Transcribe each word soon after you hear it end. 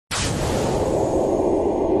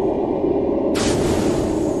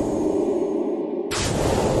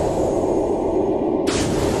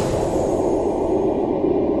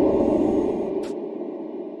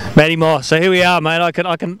Matty Moss. So here we are, mate.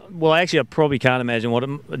 Well, actually, I probably can't imagine what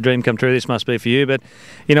a dream come true this must be for you. But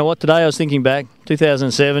you know what? Today I was thinking back,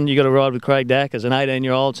 2007. You got a ride with Craig Dack as an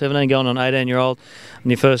 18-year-old, 17 going on 18-year-old,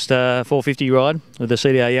 on your first 450 ride with the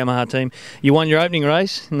CDR Yamaha team. You won your opening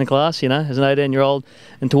race in the class, you know, as an 18-year-old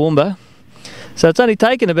in Toowoomba. So it's only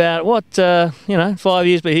taken about, what, 5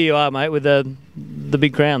 years, but here you are, mate, with the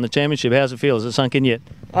big crown, the championship. How's it feel? Has it sunk in yet?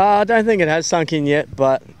 I don't think it has sunk in yet,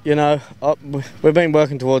 but, you know, we've been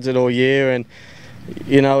working towards it all year, and,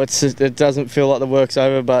 you know, it doesn't feel like the work's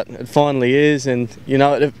over, but it finally is, and, you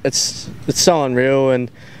know, it's so unreal, and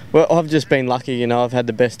well, I've just been lucky, you know. I've had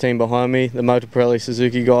the best team behind me, the Motul Pirelli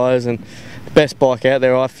Suzuki guys, and the best bike out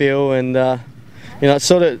there, I feel, and, you know, it's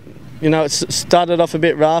sort of... You know, it started off a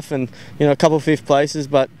bit rough and, you know, a couple of fifth places,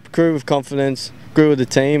 but grew with confidence, grew with the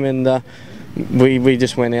team, and we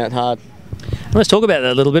just went out hard. Let's talk about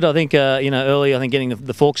that a little bit. I think, early, I think getting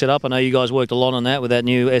the fork set up, I know you guys worked a lot on that with that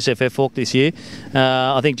new SFF fork this year.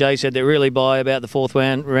 I think Jay said that really by about the fourth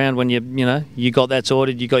round when you got that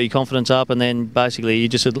sorted, you got your confidence up, and then basically you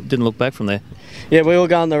just didn't look back from there. Yeah, we were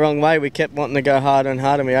going the wrong way. We kept wanting to go harder and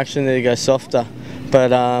harder, and we actually needed to go softer.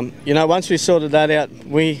 But, you know, once we sorted that out,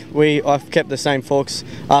 I've kept the same forks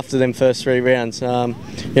after them first 3 rounds. You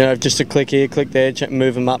know, just a click here, click there,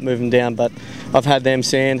 move them up, move them down. But I've had them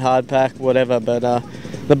sand, hard pack, whatever. But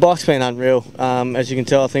the bike's been unreal. As you can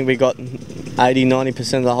tell, I think we got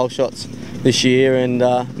 80–90% of the whole shots this year, and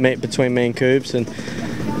between me and Coobs,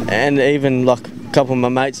 and even like a couple of my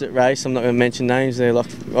mates that race. I'm not going to mention names. They're like,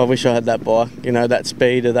 I wish I had that bike. You know, that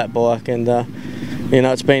speed of that bike, and you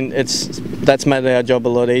know, that's made our job a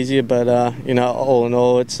lot easier. But you know, all in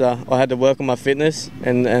all, I had to work on my fitness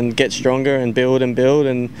and get stronger and build,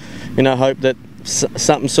 and you know, hope that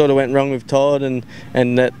something sort of went wrong with Todd and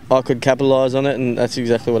that I could capitalise on it, and that's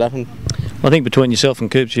exactly what happened. I think between yourself and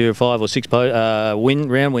Coops, you're 5 or 6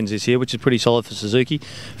 round wins this year, which is pretty solid for Suzuki.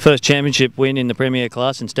 First championship win in the Premier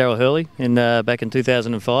class in Darrell Hurley back in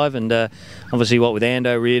 2005, and obviously what with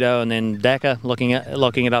Ando, Riedo, and then Dakar locking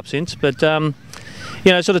it up since. But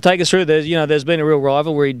you know, sort of take us through. There's been a real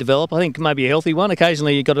rivalry develop. I think maybe a healthy one.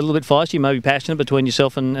 Occasionally you got a little bit feisty, maybe passionate between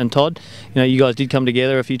yourself and Todd. You know, you guys did come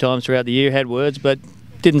together a few times throughout the year, had words, but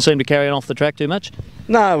didn't seem to carry on off the track too much.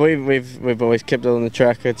 No, we've always kept it on the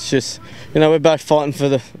track. It's just, you know, we're both fighting for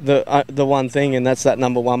the one thing, and that's that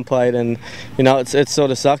 #1 plate. And you know, it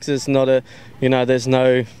sort of sucks. It's not a, you know, there's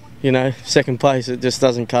no, you know, second place. It just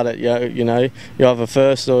doesn't cut it. You know, you're either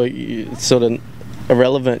first or it's sort of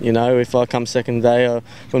irrelevant. You know, if I come second day, I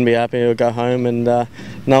wouldn't be happy or go home, and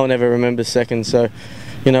no one ever remembers second. So,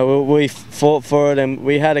 you know, we fought for it, and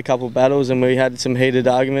we had a couple of battles, and we had some heated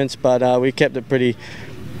arguments, but we kept it pretty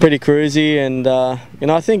cruisy, and you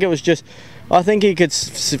know, I think he could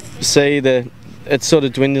see that it's sort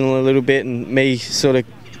of dwindling a little bit, and me sort of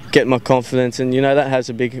get my confidence, and you know, that has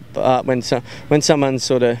a big part when someone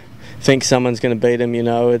sort of thinks someone's going to beat him. You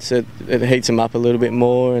know, it heats him up a little bit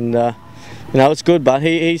more, and you know, it's good. But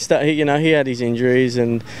he had his injuries,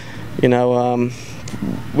 and you know,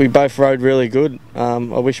 we both rode really good. I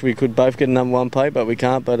wish we could both get a #1 plate, but we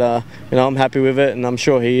can't. But you know, I'm happy with it, and I'm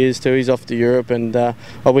sure he is too. He's off to Europe, and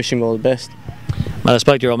I wish him all the best. I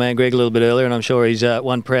spoke to your old man Greg a little bit earlier, and I'm sure he's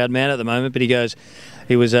one proud man at the moment. But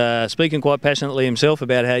he was speaking quite passionately himself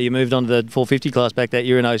about how you moved on to the 450 class back that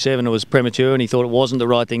year in 07. It was premature, and he thought it wasn't the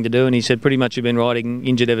right thing to do. And he said pretty much you've been riding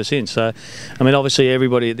injured ever since. So, I mean, obviously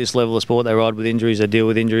everybody at this level of sport, they ride with injuries, they deal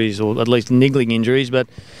with injuries, or at least niggling injuries. But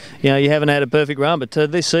you know, you haven't had a perfect run. But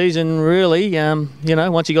this season, really, you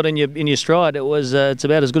know, once you got in your stride, it's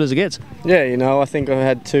about as good as it gets. Yeah, you know, I think I've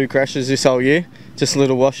had 2 crashes this whole year, just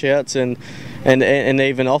little washouts, and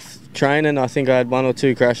even off training, I think I had 1 or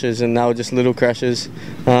 2 crashes, and they were just little crashes.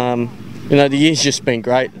 You know, the year's just been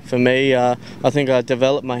great for me. I think I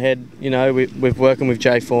developed my head, you know, with working with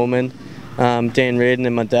Jay Foreman, Dan Reardon,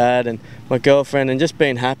 and my dad and my girlfriend, and just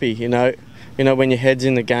being happy. You know, when your head's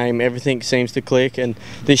in the game, everything seems to click. And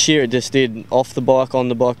this year it just did, off the bike, on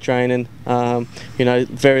the bike training. You know,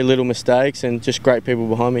 very little mistakes, and just great people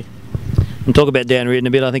behind me. And talk about Dan Reardon a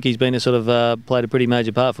bit. I think he's been played a pretty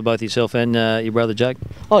major part for both yourself and your brother Jake.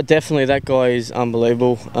 Oh, definitely. That guy is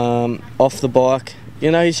unbelievable. Off the bike, you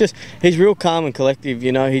know, he's real calm and collective.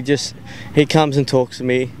 You know, he comes and talks to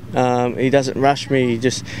me. He doesn't rush me.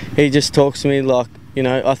 He just talks to me like, you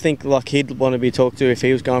know, I think like he'd want to be talked to if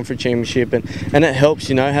he was going for a championship, and it helps,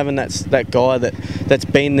 you know, having that guy that's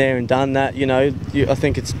been there and done that. You know, I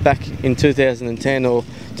think it's back in 2010 or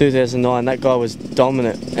 2009. That guy was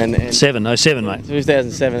dominant, and 07, mate.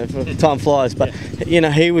 2007. Time flies, but you know,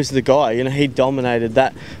 he was the guy. You know, he dominated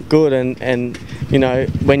that good, and you know,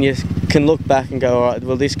 when you can look back and go, all right,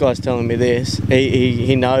 well, this guy's telling me this.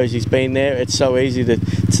 He knows, he's been there. It's so easy to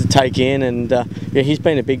take in, and yeah, he's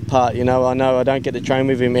been a big part. I know I don't get to train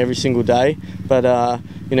with him every single day, but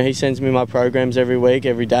he sends me my programs every week,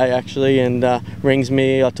 every day actually, and rings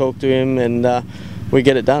me. I talk to him, and we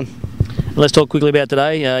get it done. Let's talk quickly about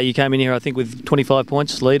today. You came in here, I think, with 25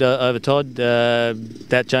 points lead over Todd.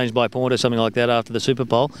 That changed by a point or something like that after the Super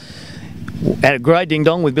Bowl. Had a great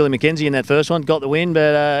ding-dong with Billy McKenzie in that first one, got the win,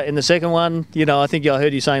 but in the second one, I think I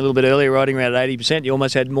heard you saying a little bit earlier, riding around at 80%, you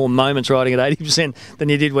almost had more moments riding at 80% than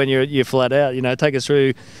you did when you're flat out. Take us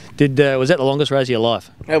through, was that the longest race of your life?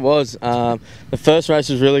 It was. The first race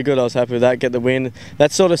was really good, I was happy with that, get the win.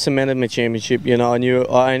 That sort of cemented my championship, I knew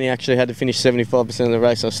I only actually had to finish 75% of the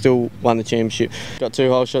race, I still won the championship. Got 2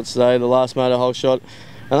 hole shots today, the last motor hole shot,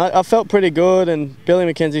 and I felt pretty good, and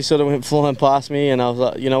Billy McKenzie sort of went flying past me, and I was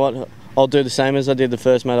like, you know what, I'll do the same as I did the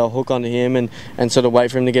first mate. I'll hook onto him and sort of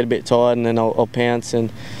wait for him to get a bit tired, and then I'll pounce.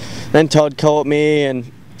 And then Todd caught me,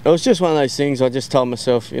 and it was just one of those things. I just told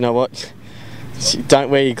myself, you know what, don't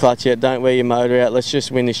wear your clutch out, don't wear your motor out. Let's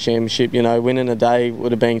just win this championship. Winning a day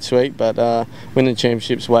would have been sweet, but winning the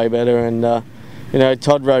championship's way better. And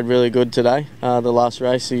Todd rode really good today. The last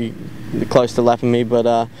race, he close to lapping me,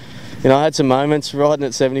 but. I had some moments riding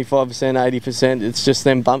at 75%, 80%. It's just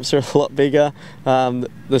them bumps are a lot bigger.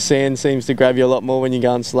 The sand seems to grab you a lot more when you're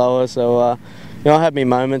going slower. So, I had me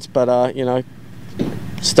moments, but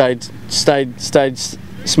stayed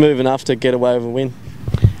smooth enough to get away with a win.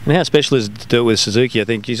 And how special is it to do it with Suzuki? I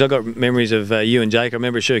think, I've got memories of you and Jake. I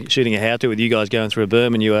remember shooting a how-to with you guys going through a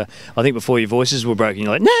berm, and you were, I think before your voices were broken,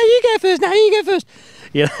 you're like, no, you go first, no, you go first.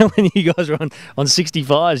 When you guys were on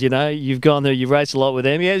 65s, you've gone there, you've raced a lot with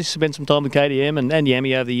them. Yeah, you spent some time with KTM and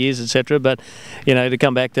Yami over the years, etc. But, to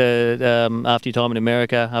come back to, after your time in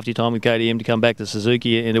America, after your time with KTM, to come back to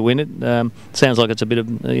Suzuki and to win it, sounds like it's a bit of,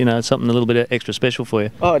 something a little bit extra special for you.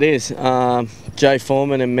 Oh, it is. Jay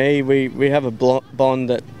Foreman and me, we have a bond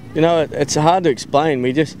that, it's hard to explain.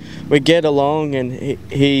 We get along, and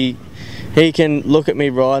he can look at me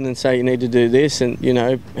riding and say, you need to do this, and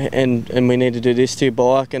and we need to do this to your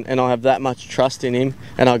bike, and I have that much trust in him,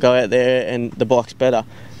 and I go out there and the bike's better.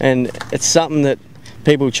 And it's something that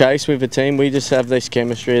people chase with a team. We just have this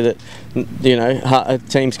chemistry that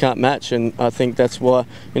teams can't match, and I think that's why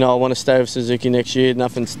I want to stay with Suzuki next year.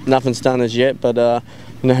 Nothing's done as yet, but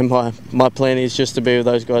my plan is just to be with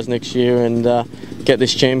those guys next year and get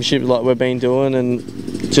this championship like we've been doing,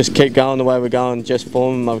 and just keep going the way we're going. Just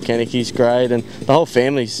Foreman, my mechanic, he's great, and the whole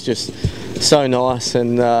family's just so nice,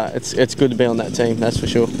 and it's good to be on that team, that's for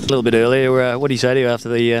sure. A little bit earlier, what did he say to you after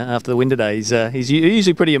the win today? He's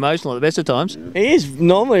usually pretty emotional at the best of times. He is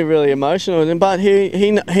normally really emotional, but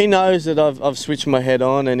he knows that I've switched my head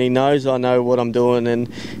on, and he knows I know what I'm doing, and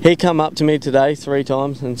he come up to me today 3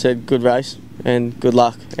 times and said, good race and good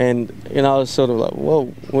luck. And I was sort of like,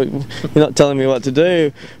 whoa, you're not telling me what to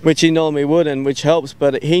do, which he normally would, and which helps.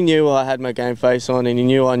 But he knew I had my game face on, and he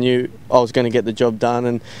knew I was going to get the job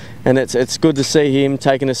done, and it's good to see him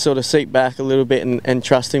taking a sort of seat back a little bit and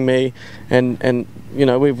trusting me, and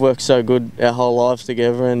we've worked so good our whole lives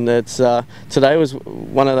together, and it's today was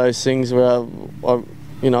one of those things where I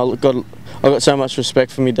got so much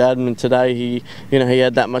respect for my dad, and today he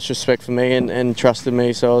had that much respect for me and trusted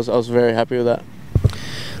me, so I was very happy with that.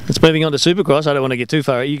 Let's moving on to Supercross. I don't want to get too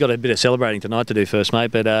far. You got a bit of celebrating tonight to do first,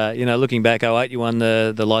 mate. But looking back, 2008, you won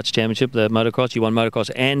the Lights Championship, the motocross. You won motocross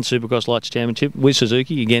and Supercross Lights Championship with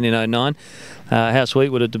Suzuki again in 2009. How sweet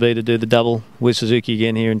would it be to do the double with Suzuki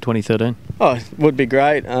again here in 2013? Oh, it would be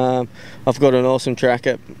great. I've got an awesome track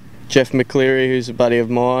at Jeff McCleary, who's a buddy of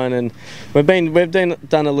mine, and we've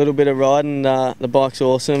done a little bit of riding. The bike's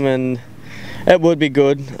awesome, and it would be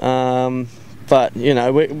good. But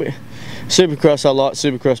Supercross, I like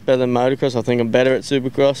Supercross better than motocross. I think I'm better at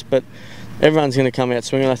Supercross, but everyone's going to come out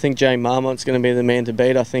swinging. I think Jay Marmont's going to be the man to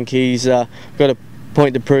beat. I think he's got a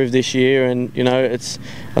point to prove this year, and I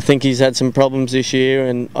think he's had some problems this year,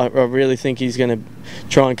 and I really think he's going to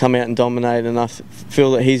try and come out and dominate. And I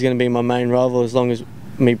feel that he's going to be my main rival, as long as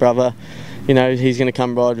me brother, he's going to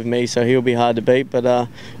come ride with me, so he'll be hard to beat. But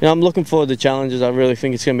I'm looking forward to challenges. I really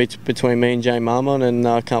think it's going to be between me and Jay Marmont, and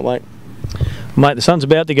I can't wait. Mate, the sun's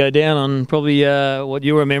about to go down on probably what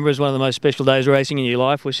you remember as one of the most special days of racing in your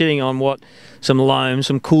life. We're sitting on some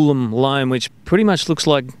Coolum loam, which pretty much looks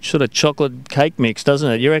like sort of chocolate cake mix, doesn't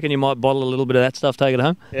it? You reckon you might bottle a little bit of that stuff, take it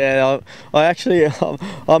home? Yeah,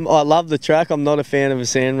 I love the track. I'm not a fan of a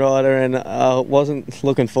sand rider, and I wasn't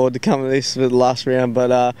looking forward to coming to this for the last round,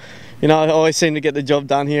 but I always seem to get the job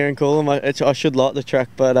done here in Coolum. I should like the track,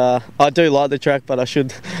 but I do like the track, but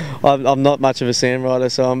I'm not much of a sand rider,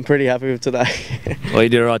 so I'm pretty happy with today. Well, you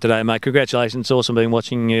did all right today, mate. Congratulations. It's awesome being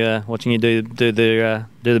watching you do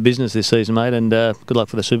the business this season, mate, and good luck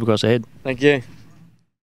for the Supercross ahead. Thank you.